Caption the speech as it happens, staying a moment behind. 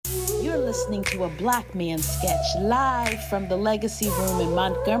You're listening to a Black Man sketch live from the Legacy Room in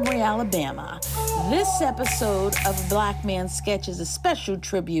Montgomery, Alabama. This episode of Black Man Sketch is a special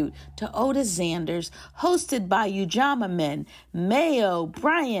tribute to Otis Zanders, hosted by Ujamaa men Mayo,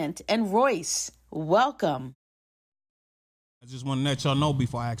 Bryant, and Royce. Welcome. I just want to let y'all know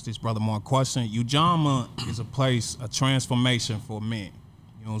before I ask this brother more question, Ujamaa is a place, a transformation for men.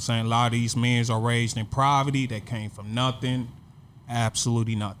 You know what I'm saying? A lot of these men are raised in poverty. They came from nothing,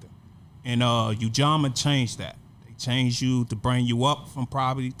 absolutely nothing. And Ujamaa changed that. They changed you to bring you up from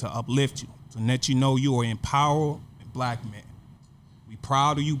poverty, to uplift you, to let you know you are empowered and black men. We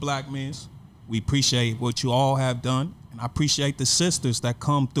proud of you black men. We appreciate what you all have done. And I appreciate the sisters that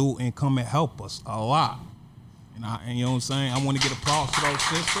come through and come and help us a lot. And you know what I'm saying? I want to get applause for those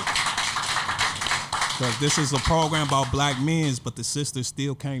sisters. Because this is a program about black men, but the sisters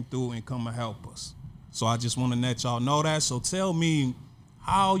still came through and come and help us. So I just want to let y'all know that. So tell me,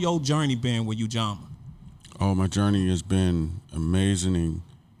 how your journey been with Ujamaa? Oh, my journey has been amazing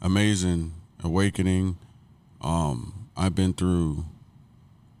awakening. I've been through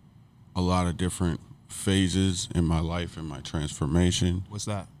a lot of different phases in my life and my transformation. What's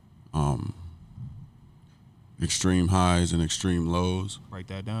that? Extreme highs and extreme lows. Write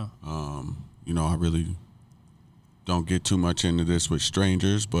that down. I really don't get too much into this with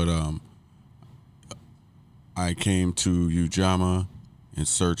strangers, but I came to Ujamaa in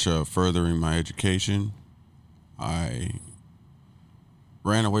search of furthering my education. I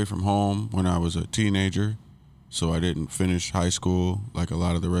ran away from home when I was a teenager, so I didn't finish high school like a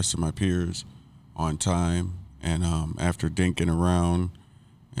lot of the rest of my peers on time. And after dinking around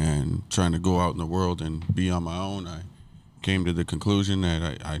and trying to go out in the world and be on my own, I came to the conclusion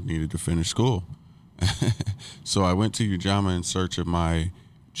that I needed to finish school. So I went to Ujamaa in search of my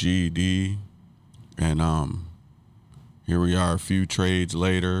GED, and here we are a few trades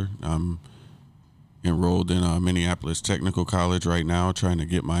later. I'm enrolled in Minneapolis Technical College right now, trying to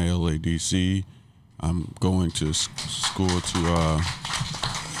get my LADC. I'm going to school to,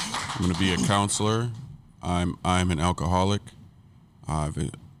 I'm going to be a counselor. I'm an alcoholic. How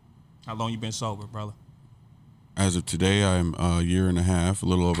long you been sober, brother? As of today, I'm a year and a half, a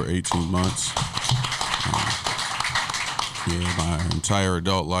little over 18 months. My entire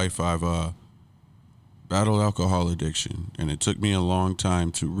adult life, I've battled alcohol addiction, and it took me a long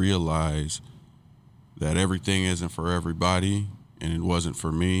time to realize that everything isn't for everybody, and it wasn't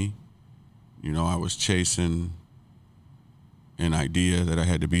for me. You know, I was chasing an idea that I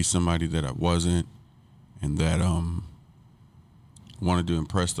had to be somebody that I wasn't, and that wanted to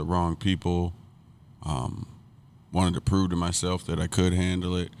impress the wrong people, wanted to prove to myself that I could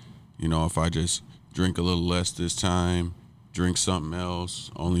handle it. You know, if I just drink a little less this time, drink something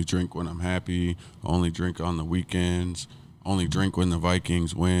else, only drink when I'm happy, only drink on the weekends, only drink when the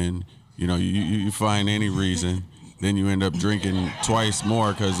Vikings win. You know, you find any reason, then you end up drinking twice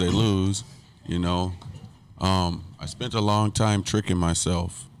more because they lose, you know. I spent a long time tricking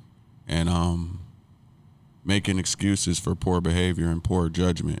myself and making excuses for poor behavior and poor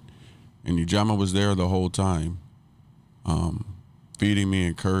judgment. And Ujamaa was there the whole time, feeding me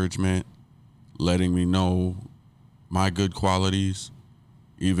encouragement, letting me know my good qualities,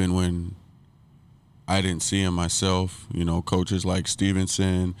 even when I didn't see them myself. You know, coaches like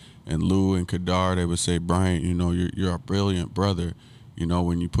Stevenson and Lou and Kadar, they would say, Bryant, you know, you're a brilliant brother. You know,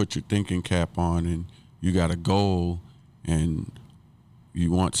 when you put your thinking cap on and you got a goal and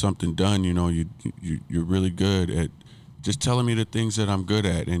you want something done, you know, you're really good at just telling me the things that I'm good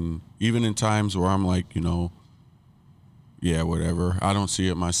at. And even in times where I'm like, you know, yeah, whatever, I don't see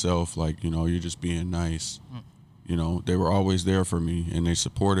it myself, like, you know, you're just being nice. You know, they were always there for me, and they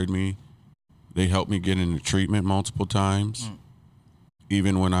supported me. They helped me get into treatment multiple times,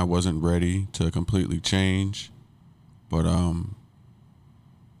 even when I wasn't ready to completely change. But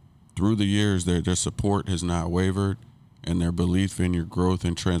through the years, their support has not wavered, and their belief in your growth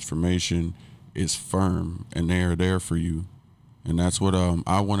and transformation is firm, and they are there for you. And that's what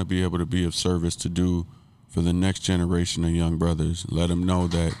I want to be able to be of service to do for the next generation of young brothers. Let them know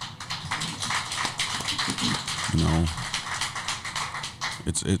that, you know,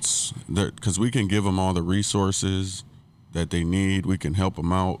 it's because we can give them all the resources that they need. We can help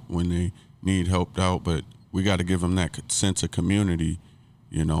them out when they need helped out, but we got to give them that sense of community,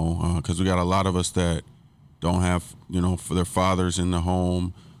 you know, because we got a lot of us that don't have, you know, for their fathers in the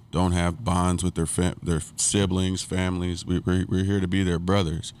home, don't have bonds with their siblings, families. We're here to be their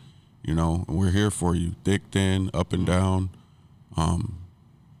brothers, you know, and we're here for you, thick, thin, up and down.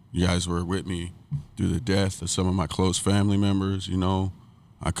 You guys were with me through the death of some of my close family members, you know.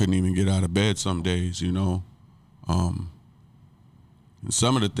 I couldn't even get out of bed some days, you know. And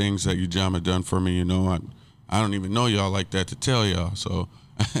some of the things that Ujamaa done for me, I don't even know y'all like that to tell y'all. So,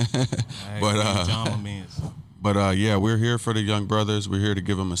 yeah, we're here for the young brothers. We're here to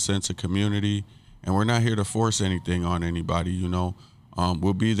give them a sense of community, and we're not here to force anything on anybody.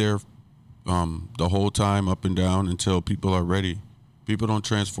 We'll be there the whole time, up and down, until people are ready. People don't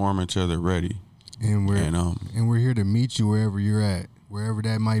transform until they're ready. And we're here to meet you wherever you're at, wherever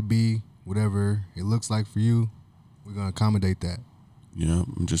that might be, whatever it looks like for you. We're gonna accommodate that. Yeah,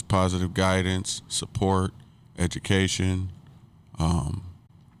 just positive guidance, support, education.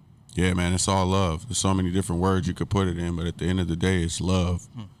 Yeah, man, it's all love. There's so many different words you could put it in, but at the end of the day, it's love.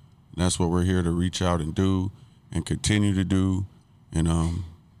 And that's what we're here to reach out and do and continue to do. And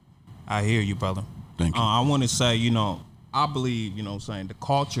I hear you, brother. Thank you. I want to say, I believe, the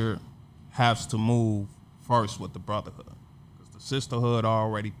culture has to move first with the brotherhood, because the sisterhood are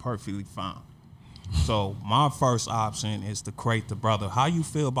already perfectly fine. So my first option is to create the brother. How you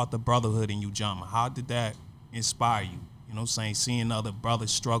feel about the brotherhood in Ujamaa? How did that inspire you? Seeing other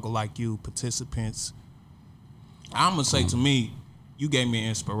brothers struggle like you, participants. I'm going to say, to me, you gave me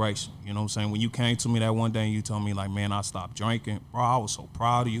inspiration. When you came to me that one day and you told me, like, man, I stopped drinking. Bro, I was so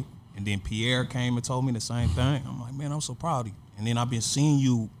proud of you. And then Pierre came and told me the same thing. I'm like, man, I'm so proud of you. And then I've been seeing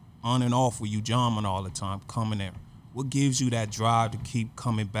you on and off with Ujamaa all the time, coming there. What gives you that drive to keep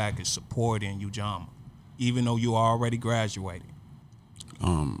coming back and supporting Ujamaa, even though you already graduated?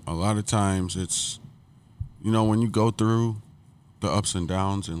 A lot of times it's, when you go through the ups and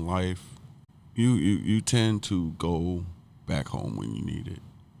downs in life, you tend to go back home when you need it.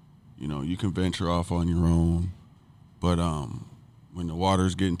 You can venture off on your own, but when the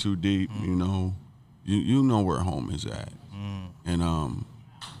water's getting too deep, you know where home is at. And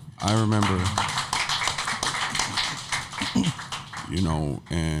I remember,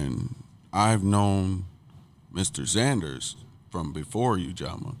 and I've known Mr. Zanders from before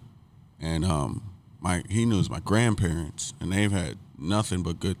Ujamaa, and he knows my grandparents, and they've had nothing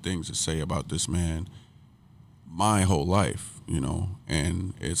but good things to say about this man my whole life,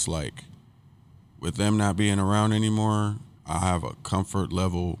 and it's like, with them not being around anymore, I have a comfort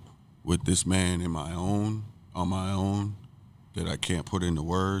level with this man on my own, that I can't put into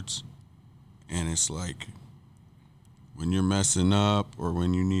words. And it's like, when you're messing up or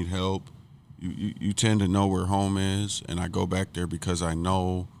when you need help, you tend to know where home is, and I go back there because I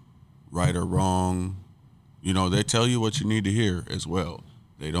know right or wrong. They tell you what you need to hear as well.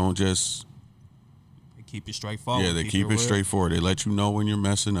 They don't just... They keep it straightforward. Yeah, they keep it straightforward. They let you know when you're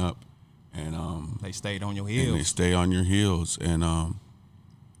messing up. And they stayed on your heels. And they stay on your heels. And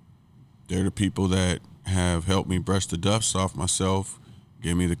they're the people that have helped me brush the dust off myself,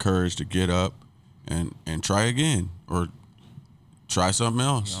 give me the courage to get up and try again, or try something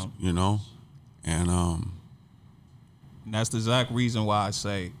else, And that's the exact reason why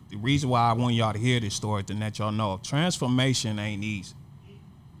the reason why I want y'all to hear this story, to let y'all know transformation ain't easy,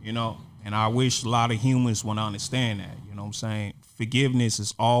 and I wish a lot of humans would understand that, Forgiveness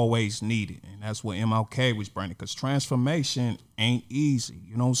is always needed, and that's what MLK was bringing, because transformation ain't easy,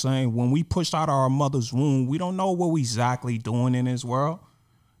 When we pushed out our mother's womb, we don't know what we exactly doing in this world.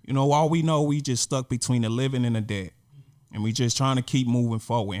 All we know, we just stuck between the living and the dead, and we just trying to keep moving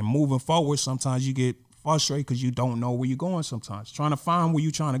forward. And moving forward, sometimes you get frustrated because you don't know where you're going sometimes. Trying to find where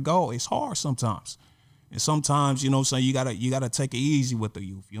you're trying to go, it's hard sometimes. And sometimes, you gotta take it easy with the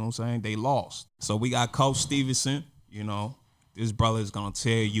youth, They lost. So we got Coach Stevenson, This brother is going to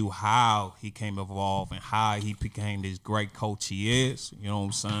tell you how he came involved and how he became this great coach he is.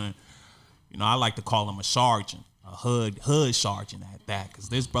 I like to call him a sergeant, a hood sergeant at that, because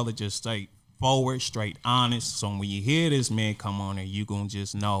this brother just straight forward, straight honest. So when you hear this man come on there, you're going to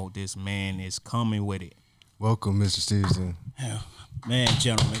just know this man is coming with it. Welcome, Mr. Stevenson. Yeah. Man,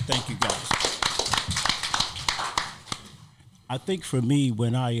 gentlemen, thank you guys. I think for me,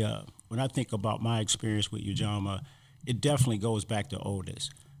 when I think about my experience with Ujamaa, it definitely goes back to Otis.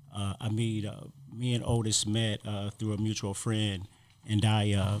 Me and Otis met through a mutual friend, and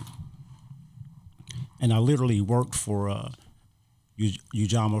I literally worked for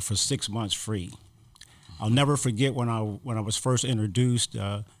Ujamaa for 6 months free. I'll never forget when I was first introduced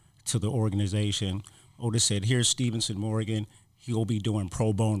to the organization. Otis said, "Here's Stevenson Morgan. He'll be doing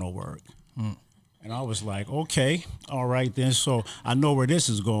pro bono work." And I was like, okay, all right then. So I know where this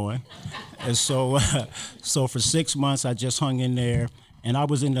is going. And so for 6 months, I just hung in there. And I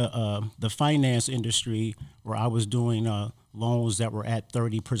was in the finance industry, where I was doing loans that were at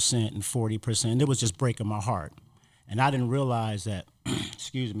 30% and 40%. And it was just breaking my heart. And I didn't realize that,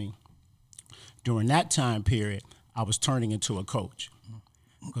 during that time period, I was turning into a coach.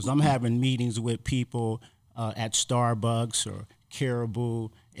 Because I'm having meetings with people at Starbucks or Caribou,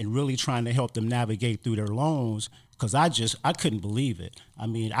 and really trying to help them navigate through their loans, because I couldn't believe it. I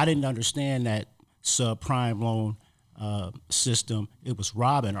mean, I didn't understand that subprime loan system. It was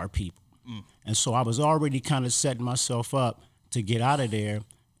robbing our people. And so I was already kind of setting myself up to get out of there,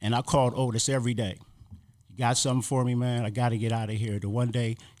 and I called Otis every day. You got something for me, man? I got to get out of here. The one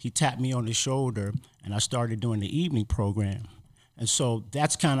day he tapped me on the shoulder, and I started doing the evening program. And so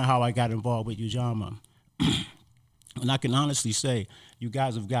that's kind of how I got involved with Ujamaa. And I can honestly say, you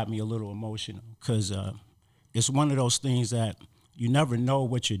guys have got me a little emotional, because it's one of those things that you never know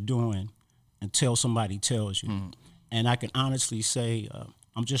what you're doing until somebody tells you. And I can honestly say,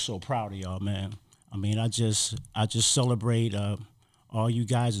 I'm just so proud of y'all, man. I mean, I just celebrate all you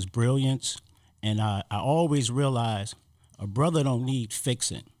guys' brilliance. And I always realize a brother don't need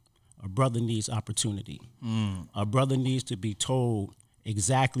fixing. A brother needs opportunity. A brother needs to be told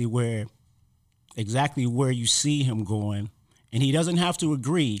exactly where you see him going. And he doesn't have to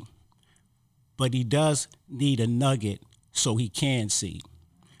agree, but he does need a nugget so he can see.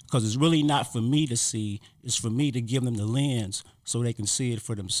 Because it's really not for me to see, it's for me to give them the lens so they can see it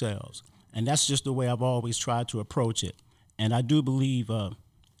for themselves. And that's just the way I've always tried to approach it. And I do believe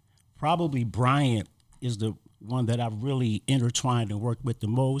probably Bryant is the one that I've really intertwined and worked with the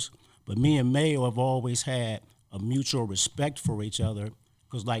most. But me and Mayo have always had a mutual respect for each other,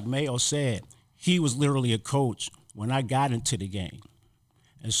 because like Mayo said, he was literally a coach when I got into the game.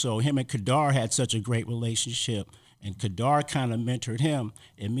 And so him and Kadar had such a great relationship, and Kadar kind of mentored him,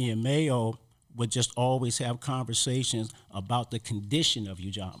 and me and Mayo would just always have conversations about the condition of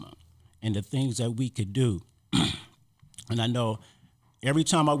Ujamaa and the things that we could do. And I know every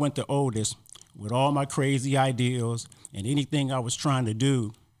time I went to Otis, with all my crazy ideals and anything I was trying to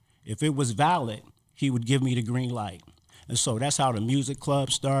do, if it was valid, he would give me the green light. And so that's how the music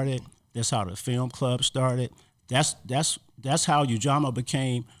club started. That's how the film club started. That's how Ujamaa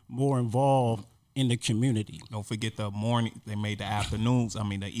became more involved in the community. Don't forget the morning, they made the afternoons,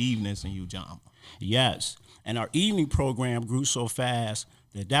 the evenings in Ujamaa. Yes, and our evening program grew so fast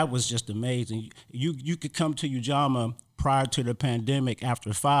that was just amazing. You could come to Ujamaa prior to the pandemic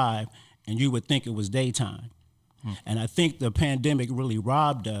after 5, and you would think it was daytime. And I think the pandemic really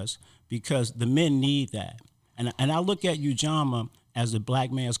robbed us, because the men need that. And I look at Ujamaa as the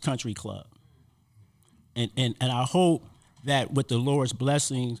Black Man's Country Club. And I hope that with the Lord's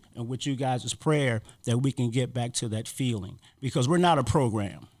blessings and with you guys' prayer, that we can get back to that feeling, because we're not a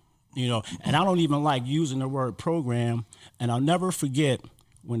program, and I don't even like using the word program. And I'll never forget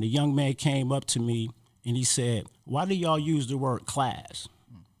when the young man came up to me and he said, "Why do y'all use the word class?"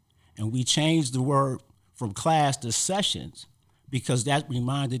 And we changed the word from class to sessions, because that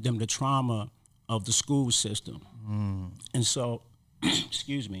reminded them the trauma of the school system. And so,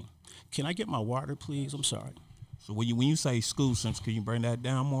 excuse me, can I get my water, please? I'm sorry. So when you say school systems, can you bring that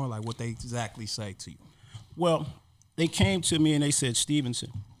down more? Like what they exactly say to you? Well, they came to me and they said,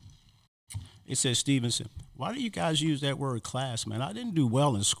 Stevenson, why do you guys use that word class, man? I didn't do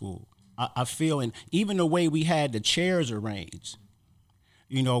well in school. I feel, and even the way we had the chairs arranged,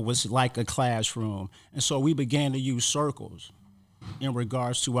 was like a classroom. And so we began to use circles in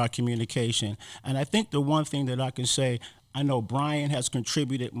regards to our communication. And I think the one thing that I can say, I know Brian has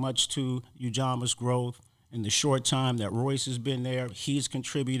contributed much to Ujamaa's growth. In the short time that Royce has been there, he's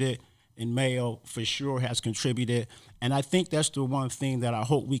contributed, and Mayo for sure has contributed. And I think that's the one thing that I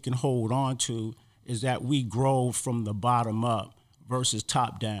hope we can hold on to, is that we grow from the bottom up versus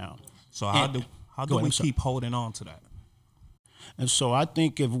top down. So how do we keep holding on to that? And so I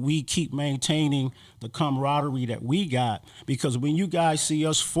think if we keep maintaining the camaraderie that we got, because when you guys see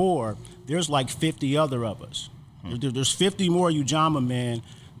us 4, there's like 50 other of us. There's 50 more Ujamaa men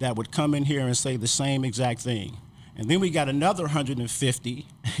that would come in here and say the same exact thing. And then we got another 150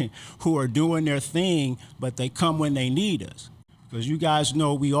 who are doing their thing, but they come when they need us. Because you guys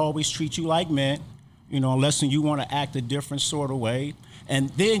know we always treat you like men, unless you want to act a different sort of way. And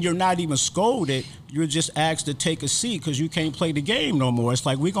then you're not even scolded, you're just asked to take a seat because you can't play the game no more. It's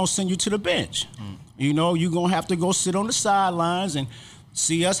like, we're going to send you to the bench. You're going to have to go sit on the sidelines and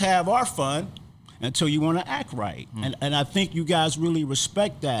see us have our fun until you want to act right. And I think you guys really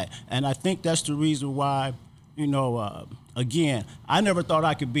respect that. And I think that's the reason why, again, I never thought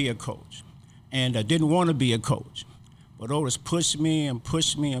I could be a coach. And I didn't want to be a coach. But Otis pushed me and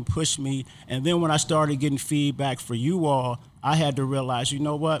pushed me and pushed me. And then when I started getting feedback for you all, I had to realize, you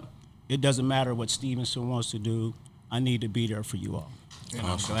know what? It doesn't matter what Stevenson wants to do. I need to be there for you all. And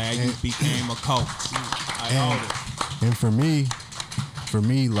I'm glad you became a coach. And for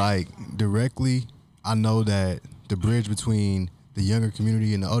me, like directly, I know that the bridge between the younger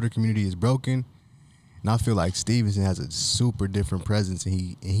community and the older community is broken. And I feel like Stevenson has a super different presence,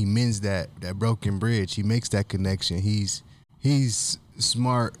 and he mends that broken bridge. He makes that connection. He's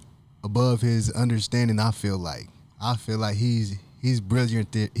smart above his understanding. I feel like he's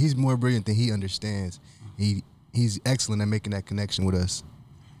brilliant. He's more brilliant than he understands. He's excellent at making that connection with us.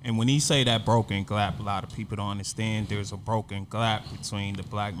 And when he say that broken gap, a lot of people don't understand there's a broken gap between the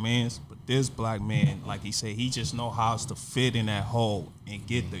black men. But this black man, like he said, he just know how to fit in that hole and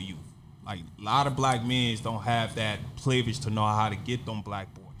get the youth. Like a lot of black men don't have that privilege to know how to get them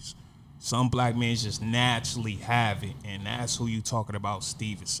black boys. Some black men just naturally have it, and that's who you talking about,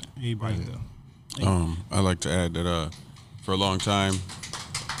 Stevenson, right there. I like to add that for a long time,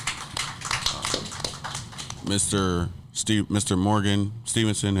 Mr. Morgan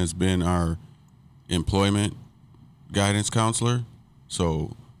Stevenson has been our employment guidance counselor.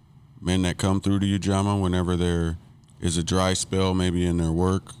 So men that come through to Ujamaa whenever there is a dry spell maybe in their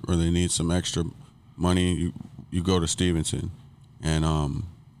work or they need some extra money, you go to Stevenson. And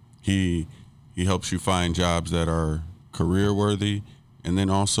he helps you find jobs that are career worthy and then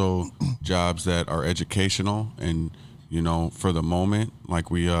also jobs that are educational and, for the moment.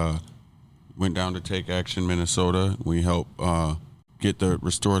 Like we went down to Take Action Minnesota. We helped get the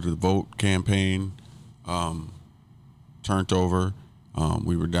Restore the Vote campaign turned over.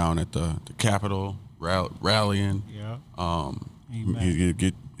 We were down at the Capitol rallying. Yeah. You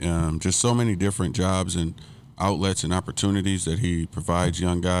get just so many different jobs and outlets and opportunities that he provides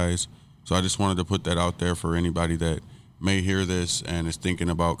young guys. So I just wanted to put that out there for anybody that may hear this and is thinking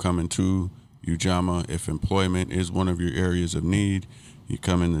about coming to Ujamaa. If employment is one of your areas of need, you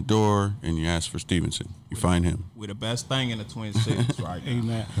come in the door and you ask for Stevenson. You find him. We're the best thing in the Twin Cities right now.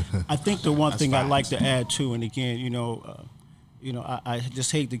 Amen. I think the one thing I'd like to add too, and again, I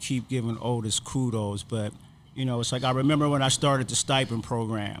just hate to keep giving Otis kudos, but it's like I remember when I started the stipend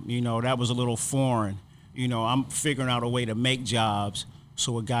program. That was a little foreign. I'm figuring out a way to make jobs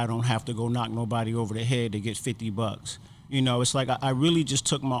so a guy don't have to go knock nobody over the head to get $50. It's like I really just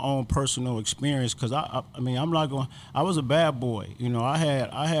took my own personal experience because I was a bad boy.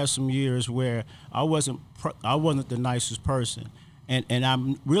 I had some years where I wasn't the nicest person, and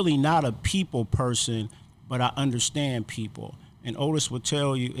I'm really not a people person, but I understand people. And Otis would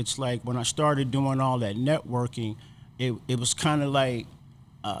tell you, it's like when I started doing all that networking, it was kind of like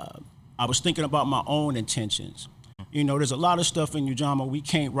I was thinking about my own intentions. There's a lot of stuff in Ujamaa we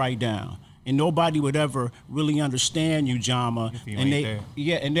can't write down. And nobody would ever really understand Ujamaa.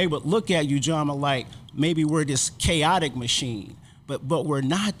 And they would look at Ujamaa like maybe we're this chaotic machine. But we're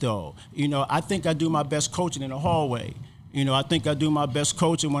not though. I think I do my best coaching in the hallway. I think I do my best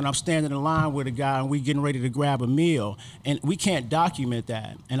coaching when I'm standing in line with a guy and we getting ready to grab a meal. And we can't document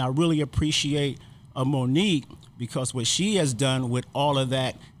that. And I really appreciate Monique because what she has done with all of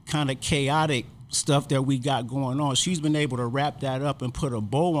that kind of chaotic stuff that we got going on, she's been able to wrap that up and put a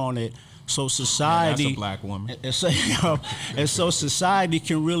bow on it. So society, that's a black woman. And so society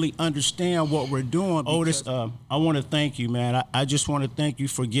can really understand what we're doing. Otis, I want to thank you, man. I just want to thank you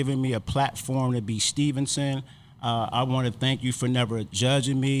for giving me a platform to be Stevenson. I want to thank you for never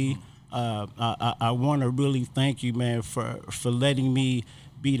judging me. I want to really thank you, man, for letting me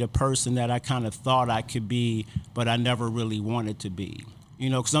be the person that I kind of thought I could be, but I never really wanted to be.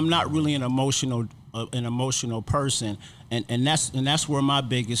 Because I'm not really an emotional person, and that's where my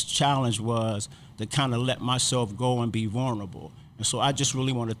biggest challenge was, to kind of let myself go and be vulnerable. And so I just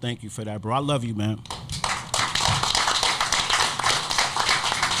really want to thank you for that, bro. I love you, man. All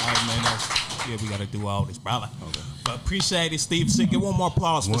right, man. We got to do all this, brother. Okay. But appreciate it, Stevenson. Get one more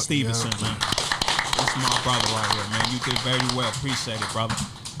applause for Stevenson, man. This is my brother right here, man. You did very well. Appreciate it, brother.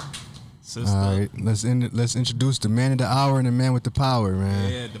 Sister. All right, let's introduce the man of the hour and the man with the power,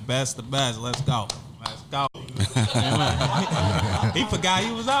 man. Yeah, the best. Let's go. He forgot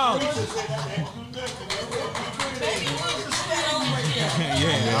he was out. Yeah,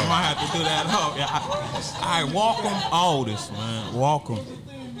 I might have to do that. All right, welcome, Otis, man. Welcome.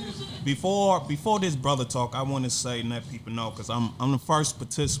 Before this brother talk, I want to say and let people know, because I'm the first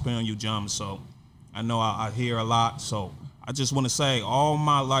participant on Ujamaa, so I know I hear a lot, so I just want to say, all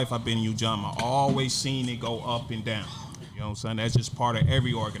my life I've been in Ujamaa. I always seen it go up and down. You know what I'm saying? That's just part of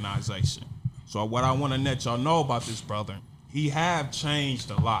every organization. So what I want to let y'all know about this brother, he have changed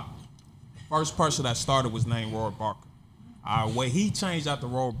a lot. The first person that started was named Roy Barker. What he changed after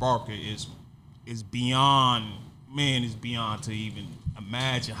Roy Barker is beyond to even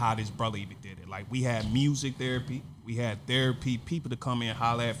imagine how this brother even did it. Like, we had music therapy. We had therapy, people to come in and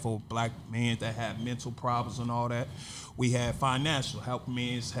holler at for black men that have mental problems and all that. We had financial help,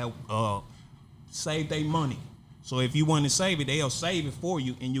 men help save their money. So if you want to save it, they'll save it for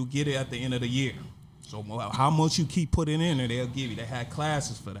you, and you'll get it at the end of the year. So how much you keep putting in there, they'll give you. They had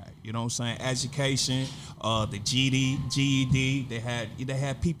classes for that. You know what I'm saying? Education, the GED. They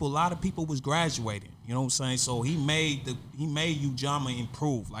had people. A lot of people was graduating. You know what I'm saying? So he made Ujamaa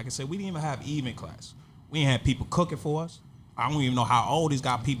improve. Like I said, we didn't even have evening class. We didn't have people cooking for us. I don't even know how old he's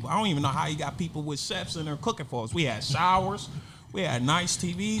got people. I don't even know how he got people with chefs in there cooking for us. We had showers. We had nice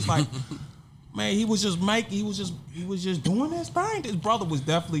TVs. Like, man, he was just doing his thing. This brother was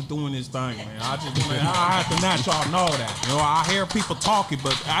definitely doing his thing, man. I have to let y'all know that. You know, I hear people talking,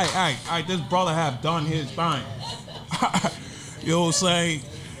 but this brother have done his thing. You know what I'm saying?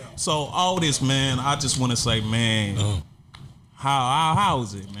 So all this, man, I just want to say, man, how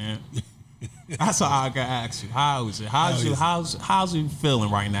is it, man? That's all I can ask you. How is it? How's you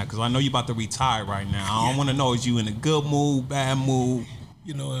feeling right now? Because I know you about to retire right now. I don't want to know, is you in a good mood, bad mood?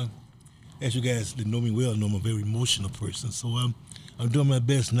 You know, as you guys that know me well, know I'm a very emotional person. So I'm doing my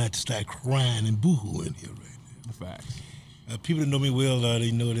best not to start crying and boo-hooing here right now. Facts. People that know me well,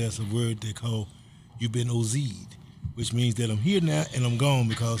 they know there's a word they call "you've been OZ'd," which means that I'm here now and I'm gone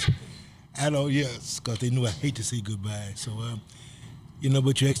because because they know I hate to say goodbye. So,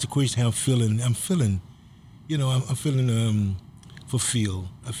 but you asked the question how I'm feeling. I'm feeling fulfilled.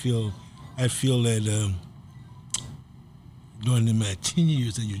 I feel that during my 10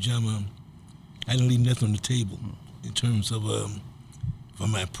 years at Ujamaa, I didn't leave nothing on the table in terms of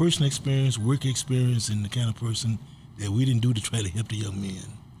from my personal experience, work experience, and the kind of person that we didn't do to try to help the young men.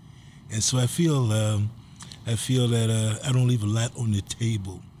 And so I feel that I don't leave a lot on the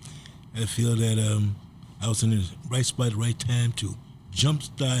table. I feel that I was in the right spot at the right time to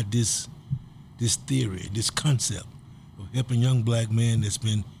jumpstart this theory, this concept of helping young black men that's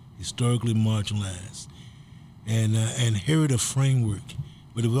been historically marginalized, and inherit a framework,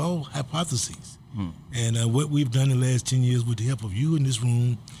 but it was all hypotheses. And what we've done in the last 10 years with the help of you in this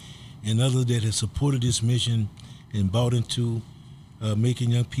room and others that have supported this mission and bought into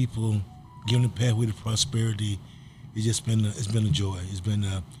making young people, giving them a pathway to prosperity, it's been a joy. It's been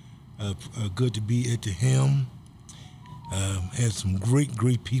good to be at the helm. Had some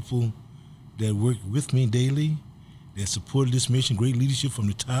great people that work with me daily, that supported this mission, great leadership from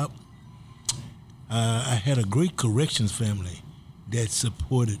the top. I had a great corrections family that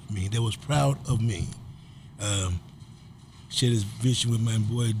supported me, that was proud of me. Shared this vision with my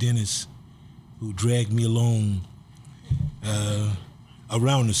boy Dennis, who dragged me along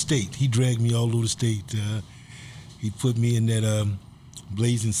around the state. He dragged me all over the state. He put me in that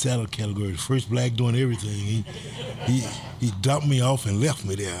blazing saddle category, the first black doing everything. He dumped me off and left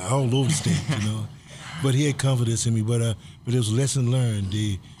me there all over the state, But he had confidence in me. But it was a lesson learned.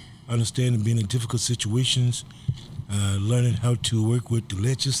 The understanding being in difficult situations, learning how to work with the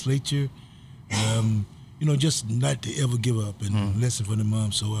legislature, just not to ever give up, and lesson from the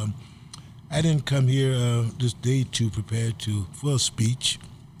mom. So I didn't come here this day to prepare for a speech,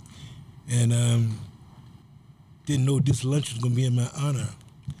 and didn't know this lunch was going to be in my honor.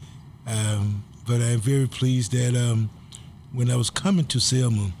 But I'm very pleased that when I was coming to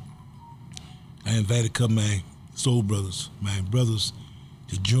Selma, I invited a couple of my soul brothers, my brothers,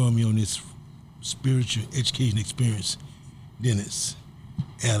 to join me on this spiritual education experience. Dennis,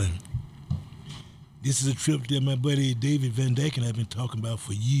 Allen. This is a trip that my buddy David Van Dyke and I have been talking about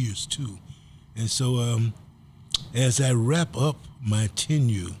for years too. And so as I wrap up my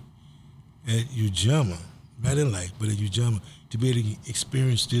tenure at Ujamaa, not in life, but at Ujamaa, to be able to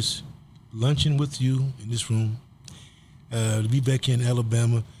experience this luncheon with you in this room, to be back in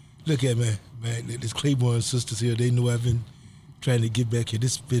Alabama. Look at this Claiborne sisters here. They know I've been trying to get back here.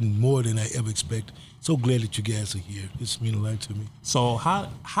 This has been more than I ever expected. So glad that you guys are here. This means a lot to me. So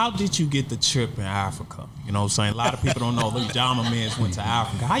how did you get the trip in Africa? You know what I'm saying? A lot of people don't know the Ujamaa men went to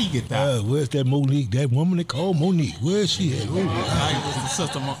Africa. How you get that? Where's that Monique? That woman they call Monique. Where is she at? It was the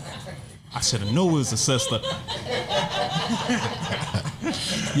sister. I should have knew it was a sister.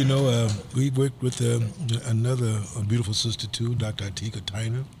 We worked with another beautiful sister too, Dr. Atika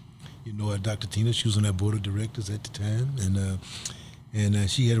Tyner. Dr. Tina, she was on our board of directors at the time, and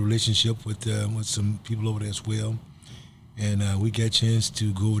she had a relationship with some people over there as well. And we got a chance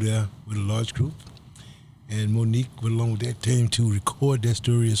to go over there with a large group. And Monique went along with that team to record that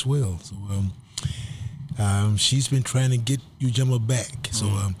story as well. So she's been trying to get Ujamaa back.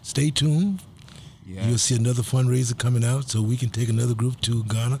 So stay tuned. Yeah. You'll see another fundraiser coming out so we can take another group to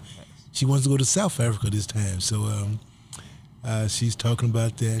Ghana. She wants to go to South Africa this time. So she's talking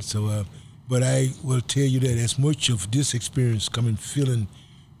about that. So, but I will tell you that as much of this experience feeling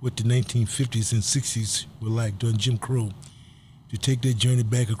what the 1950s and 60s were like during Jim Crow, to take that journey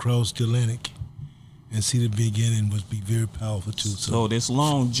back across the Atlantic and see the beginning would be very powerful too. So this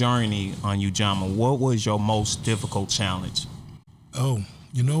long journey on Ujamaa, what was your most difficult challenge? Oh,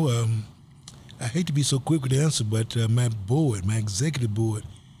 I hate to be so quick with the answer, but my executive board,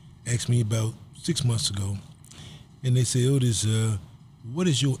 asked me about 6 months ago, and they said, Otis, what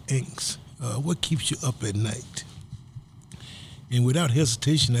is your angst? What keeps you up at night? And without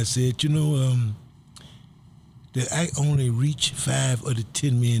hesitation, I said, that I only reach 5 of the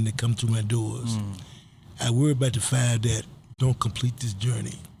 10 men that come through my doors. I worry about the 5 that don't complete this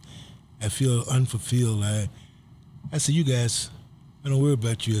journey. I feel unfulfilled. I said, you guys, I don't worry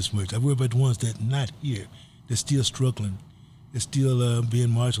about you as much. I worry about the ones that not here. They're still struggling. They're still being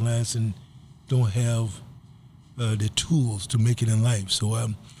marginalized and don't have the tools to make it in life. So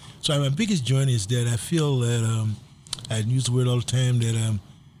my biggest journey is that I feel that I use the word all the time that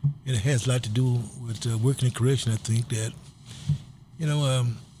it has a lot to do with working in correction. I think that,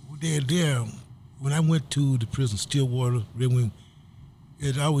 when I went to the prison, Stillwater, Red Wing,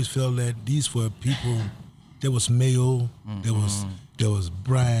 it always felt that these were people. There was Mayo, there was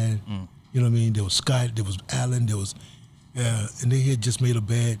Brian, you know what I mean? There was Scott, there was Allen, there was, and they had just made a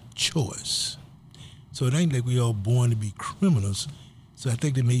bad choice. So it ain't like we all born to be criminals. So I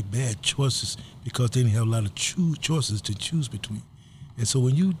think they made bad choices because they didn't have a lot of choices to choose between. And so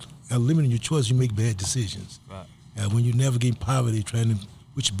when you are limiting your choice, you make bad decisions. Right. When you navigate poverty, trying to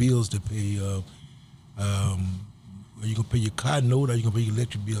which bills to pay, are you gonna pay your car note? Are you gonna pay your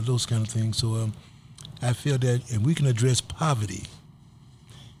electric bill? Those kind of things. So I feel that, and we can address poverty,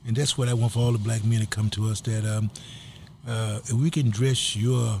 and that's what I want for all the black men to come to us. That if we can address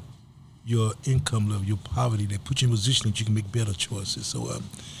your income level, your poverty, that put you in a position that you can make better choices. So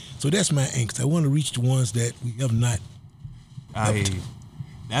that's my angst. I want to reach the ones that we have not.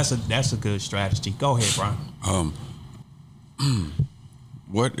 That's a good strategy. Go ahead, Brian.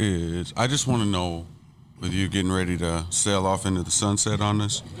 I just want to know whether you're getting ready to sail off into the sunset on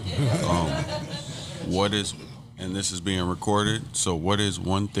this. What is, and this is being recorded, so what is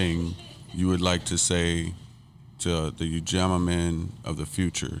one thing you would like to say to the Ujamaa men of the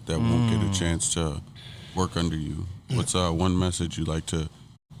future that won't get a chance to work under you? What's one message you'd like to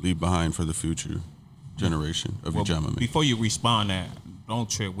leave behind for the future generation of Ujamaa men? Before you respond that, don't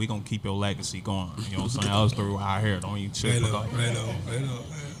trip. We're going to keep your legacy going. You know what I'm saying? Us through our hair. Don't you trip. Right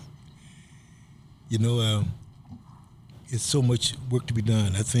on. It's so much work to be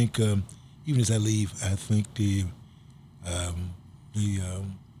done. I think even as I leave, I think the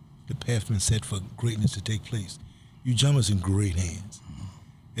path been set for greatness to take place. Ujama's in great hands.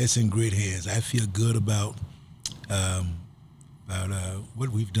 It's in great hands. I feel good about what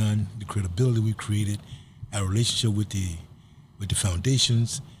we've done, the credibility we've created, our relationship with the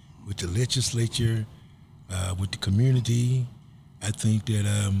foundations, with the legislature, with the community. I think that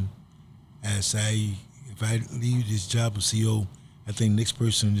if I leave this job of CEO, I think next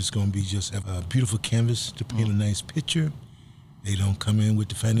person is going to be just have a beautiful canvas to paint a nice picture. They don't come in with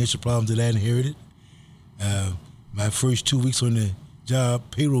the financial problems that I inherited. My first 2 weeks on the job,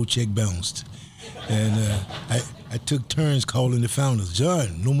 payroll check bounced. And I took turns calling the founders,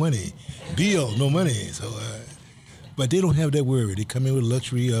 John, no money. Bill, no money. So, but they don't have that worry. They come in with the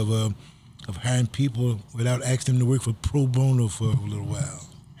luxury of hiring people without asking them to work for pro bono for a little while.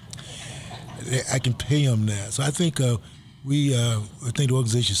 I can pay them now. So I think I think the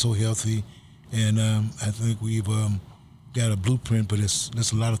organization is so healthy, and I think we've got a blueprint, but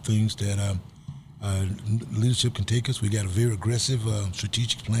there's a lot of things that leadership can take us. We got a very aggressive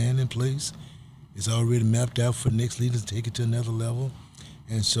strategic plan in place. It's already mapped out for next leaders to take it to another level,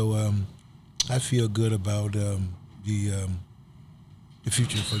 and so I feel good about the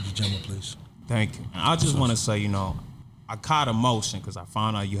future for the Ujamaa place. Thank you. I just want to say, I caught emotion because I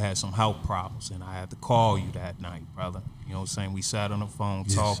found out you had some health problems, and I had to call you that night, brother. You know what I'm saying? We sat on the phone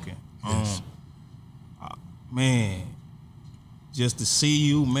talking. Yes. Man, just to see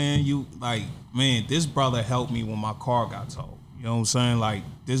you, man, this brother helped me when my car got towed. You know what I'm saying? Like,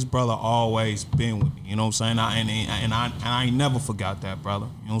 this brother always been with me. You know what I'm saying? I ain't never forgot that, brother.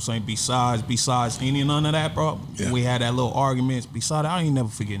 You know what I'm saying? Besides any none of that, bro. Yeah. We had that little arguments. Besides that, I ain't never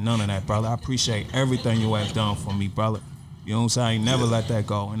forget none of that, brother. I appreciate everything you have done for me, brother. You know what I'm saying? I ain't never let that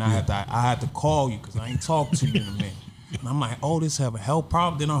go. And I had to call you because I ain't talked to you in a minute. And I'm like, Otis have a health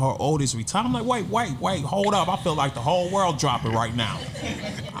problem. Then I heard Otis retire. I'm like, wait, hold up. I feel like the whole world dropping right now.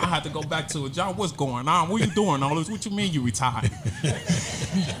 I had to go back to it. John, what's going on? What you doing, Otis? What you mean you retired?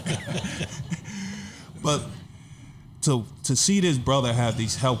 But to see this brother have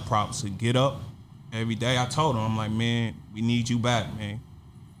these health problems and get up every day, I told him, I'm like, man, we need you back, man.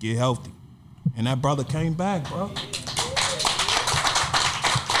 Get healthy. And that brother came back, bro.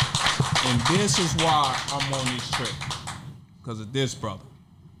 And this is why I'm on this trip. Because of this brother.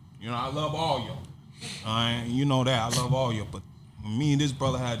 You know, I love all y'all. You know that. I love all y'all. But when me and this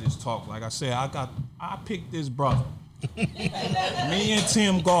brother had this talk, like I said, I picked this brother. Me and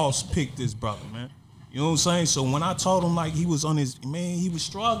Tim Goss picked this brother, man. You know what I'm saying? So when I told him like he was on his, man, he was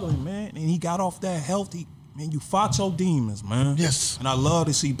struggling, man. And he got off that healthy, man, you fought your demons, man. Yes. And I love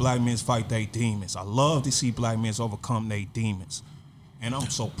to see black men fight their demons. I love to see black men overcome their demons. And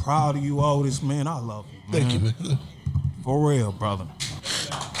I'm so proud of you, Otis, man. I love you, man. Thank you, man. For real, brother.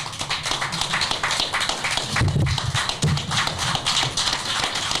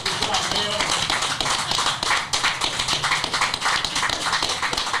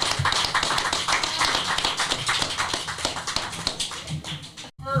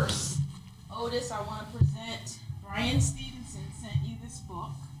 First, Otis, I want to present Brian Stevenson sent you this book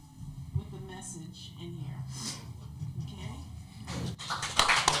with the message in here. Okay?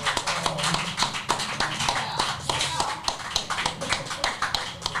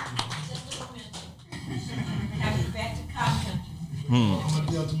 Have it back to cotton country. I'm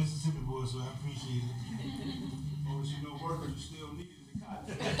a Delta, Mississippi boy, so I appreciate it. Oh, you know, workers are still needed in the cotton.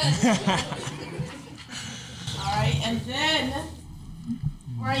 All right, and then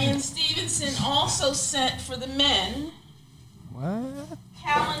Brian Stevenson also sent for the men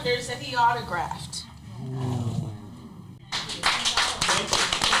calendars that he autographed.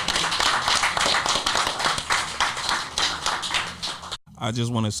 I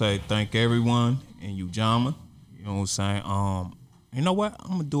just want to say thank everyone in Ujamaa. You know what I'm saying? You know what?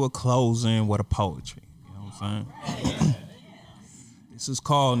 I'm gonna do a closing with a poetry. You know what I'm saying? This is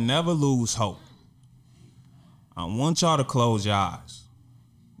called Never Lose Hope. I want y'all to close your eyes.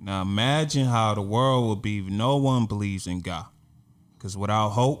 Now imagine how the world would be if no one believes in God. Because without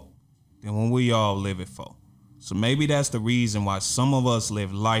hope, then when we all live it for. So maybe that's the reason why some of us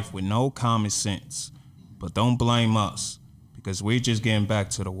live life with no common sense. But don't blame us, because we're just getting back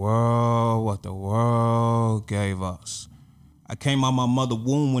to the world, what the world gave us. I came out my mother's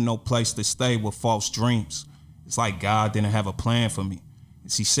womb with no place to stay, with false dreams. It's like God didn't have a plan for me.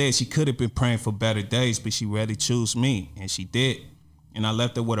 And she said she could have been praying for better days, but she rather chose me, and she did. And I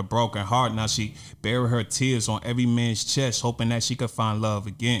left her with a broken heart. Now she buried her tears on every man's chest, hoping that she could find love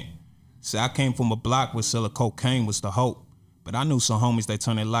again. See, I came from a block where selling cocaine was the hope. But I knew some homies that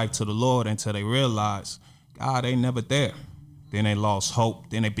turned their life to the Lord until they realized God ain't never there. Then they lost hope.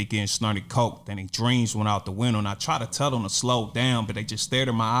 Then they began snorting coke. Then their dreams went out the window. And I tried to tell them to slow down, but they just stared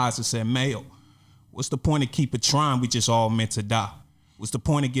in my eyes and said, Mayo, what's the point of keeping trying? We just all meant to die. What's the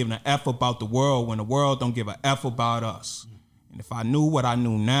point of giving an F about the world when the world don't give a F about us? And if I knew what I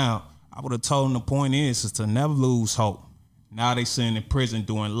knew now, I would have told them the point is to never lose hope. Now they sitting in prison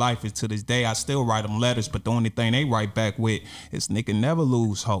doing life, and to this day I still write them letters, but the only thing they write back with is nigga never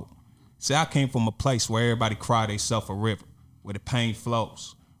lose hope. See, I came from a place where everybody cried theyself a river, where the pain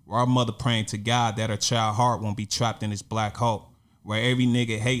flows, where our mother praying to God that her child heart won't be trapped in this black hole, where every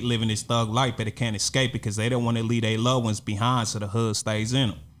nigga hate living this thug life, but they can't escape because they don't want to leave their loved ones behind so the hood stays in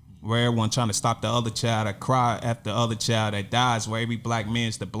them. Where everyone trying to stop the other child that cry after the other child that dies, where every black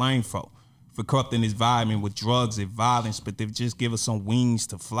man's to blame for corrupting his environment with drugs and violence, but they just give us some wings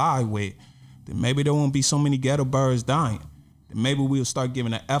to fly with, then maybe there won't be so many ghetto birds dying. Then maybe we'll start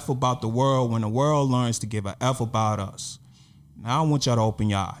giving an F about the world when the world learns to give an F about us. Now I want y'all to open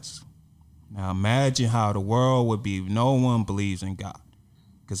your eyes. Now imagine how the world would be if no one believes in God.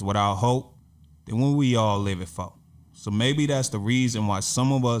 Because without hope, then when we all live it for. So maybe that's the reason why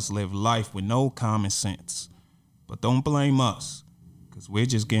some of us live life with no common sense. But don't blame us, because we're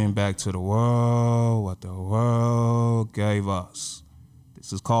just getting back to the world, what the world gave us.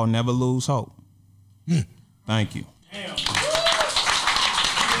 This is called Never Lose Hope. Thank you. Damn.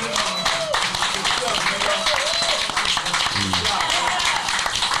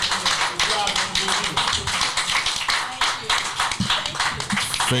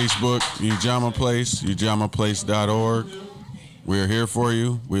 Facebook, Ujamaa Place, UjamaaPlace.org. We are here for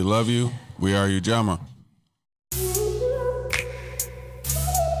you. We love you. We are Ujamaa.